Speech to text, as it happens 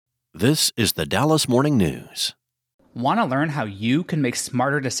This is the Dallas Morning News. Want to learn how you can make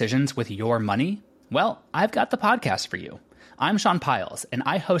smarter decisions with your money? Well, I've got the podcast for you. I'm Sean Piles, and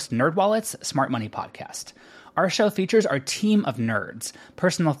I host NerdWallet's Smart Money Podcast. Our show features our team of nerds,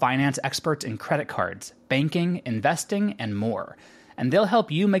 personal finance experts in credit cards, banking, investing, and more. And they'll help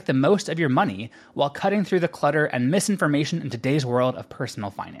you make the most of your money while cutting through the clutter and misinformation in today's world of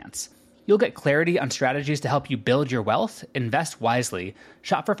personal finance. You'll get clarity on strategies to help you build your wealth, invest wisely,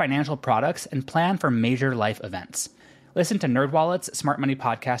 shop for financial products, and plan for major life events. Listen to NerdWallet's Smart Money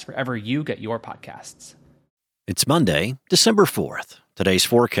Podcast wherever you get your podcasts. It's Monday, December 4th. Today's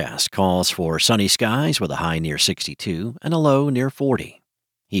forecast calls for sunny skies with a high near 62 and a low near 40.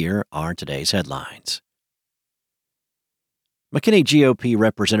 Here are today's headlines. McKinney GOP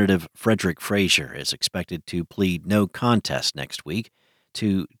Representative Frederick Frazier is expected to plead no contest next week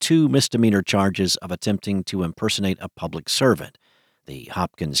to 2 misdemeanor charges of attempting to impersonate a public servant, the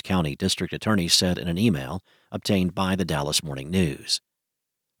Hopkins County District Attorney said in an email obtained by the Dallas Morning News.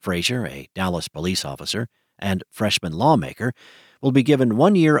 Frazier, a Dallas police officer and freshman lawmaker, will be given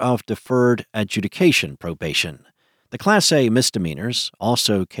 1 year of deferred adjudication probation. The Class A misdemeanors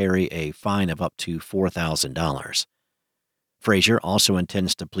also carry a fine of up to $4,000. Frazier also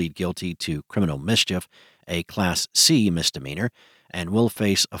intends to plead guilty to criminal mischief, a Class C misdemeanor, and will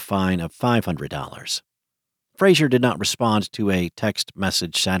face a fine of $500. Frazier did not respond to a text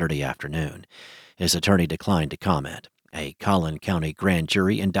message Saturday afternoon. His attorney declined to comment. A Collin County grand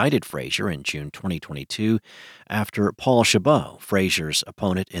jury indicted Frazier in June 2022 after Paul Chabot, Frazier's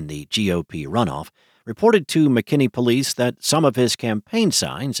opponent in the GOP runoff, reported to McKinney police that some of his campaign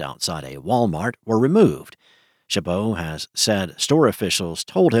signs outside a Walmart were removed. Chabot has said store officials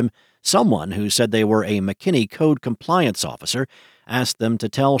told him someone who said they were a McKinney code compliance officer asked them to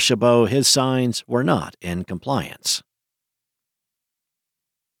tell Chabot his signs were not in compliance.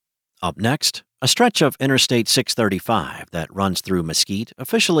 Up next, a stretch of Interstate 635 that runs through Mesquite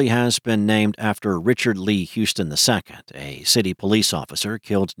officially has been named after Richard Lee Houston II, a city police officer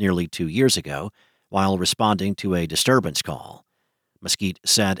killed nearly 2 years ago while responding to a disturbance call. Mesquite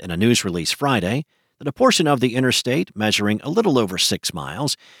said in a news release Friday that a portion of the interstate, measuring a little over 6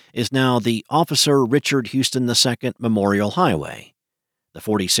 miles, is now the Officer Richard Houston II Memorial Highway. The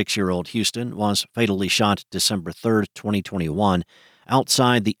 46-year-old Houston was fatally shot December 3, 2021,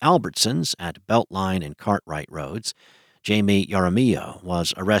 outside the Albertsons at Beltline and Cartwright Roads. Jamie Jaramillo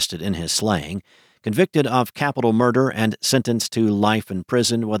was arrested in his slaying, convicted of capital murder and sentenced to life in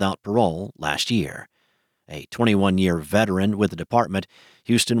prison without parole last year. A 21-year veteran with the department,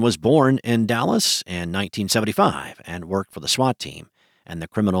 Houston was born in Dallas in 1975 and worked for the SWAT team and the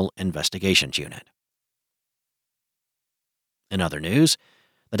Criminal Investigations Unit. In other news,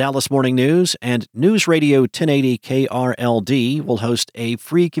 the Dallas Morning News and News Radio 1080 KRLD will host a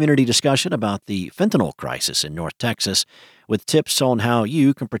free community discussion about the fentanyl crisis in North Texas with tips on how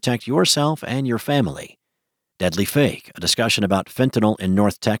you can protect yourself and your family. Deadly Fake, a discussion about fentanyl in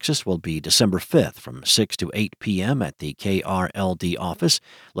North Texas, will be December 5th from 6 to 8 p.m. at the KRLD office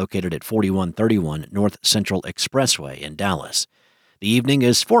located at 4131 North Central Expressway in Dallas. The evening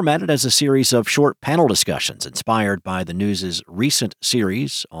is formatted as a series of short panel discussions inspired by the news's recent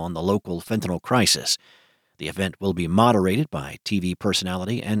series on the local fentanyl crisis. The event will be moderated by TV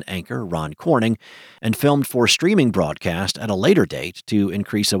personality and anchor Ron Corning and filmed for streaming broadcast at a later date to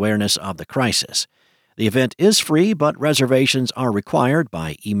increase awareness of the crisis. The event is free, but reservations are required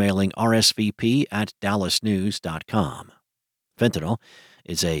by emailing rsvp@dallasnews.com. Fentanyl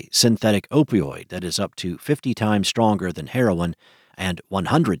is a synthetic opioid that is up to 50 times stronger than heroin and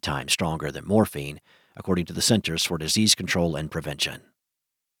 100 times stronger than morphine, according to the Centers for Disease Control and Prevention.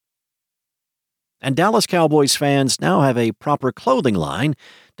 And Dallas Cowboys fans now have a proper clothing line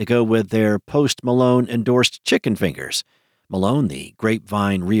to go with their Post Malone-endorsed chicken fingers. Malone, the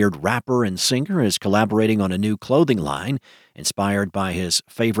grapevine-reared rapper and singer, is collaborating on a new clothing line inspired by his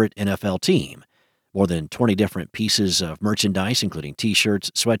favorite NFL team. More than 20 different pieces of merchandise, including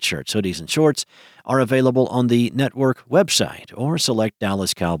T-shirts, sweatshirts, hoodies, and shorts, are available on the Network website or select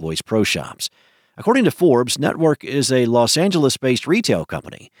Dallas Cowboys pro shops. According to Forbes, Network is a Los Angeles-based retail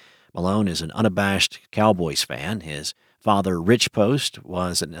company. Malone is an unabashed Cowboys fan. His father, Rich Post,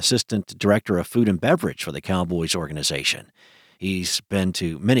 was an assistant director of food and beverage for the Cowboys organization. He's been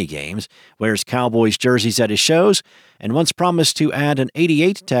to many games, wears Cowboys jerseys at his shows, and once promised to add an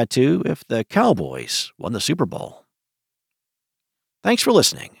 88 tattoo if the Cowboys won the Super Bowl. Thanks for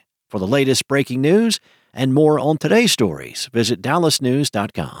listening. For the latest breaking news and more on today's stories, visit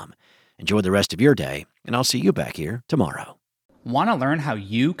dallasnews.com. Enjoy the rest of your day, and I'll see you back here tomorrow. Want to learn how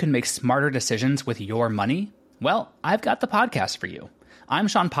you can make smarter decisions with your money? Well, I've got the podcast for you. I'm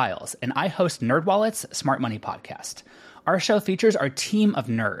Sean Piles, and I host NerdWallet's Smart Money Podcast. Our show features our team of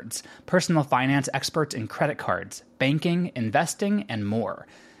nerds, personal finance experts in credit cards, banking, investing, and more.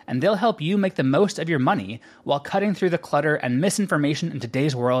 And they'll help you make the most of your money while cutting through the clutter and misinformation in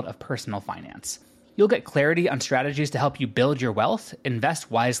today's world of personal finance. You'll get clarity on strategies to help you build your wealth, invest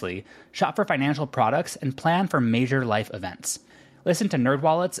wisely, shop for financial products, and plan for major life events. Listen to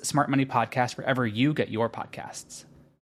NerdWallet's Smart Money Podcast wherever you get your podcasts.